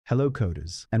Hello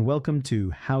coders, and welcome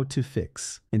to How to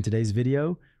Fix. In today's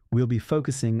video, we'll be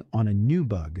focusing on a new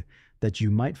bug that you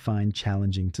might find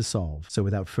challenging to solve. So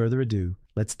without further ado,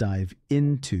 let's dive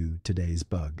into today's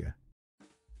bug.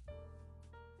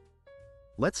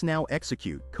 Let's now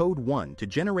execute code 1 to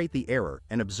generate the error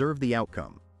and observe the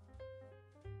outcome.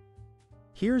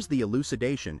 Here's the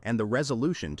elucidation and the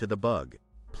resolution to the bug.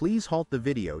 Please halt the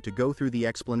video to go through the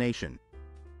explanation.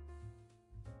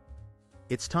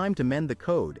 It's time to mend the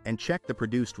code and check the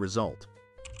produced result.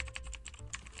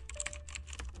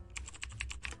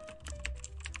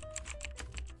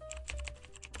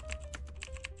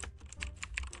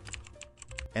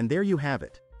 And there you have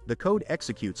it. The code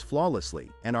executes flawlessly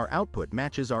and our output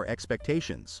matches our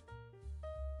expectations.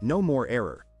 No more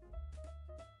error.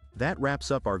 That wraps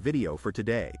up our video for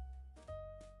today.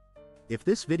 If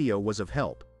this video was of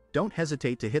help, don't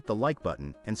hesitate to hit the like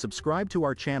button and subscribe to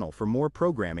our channel for more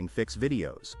programming fix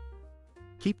videos.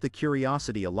 Keep the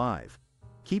curiosity alive,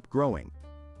 keep growing,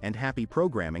 and happy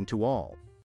programming to all.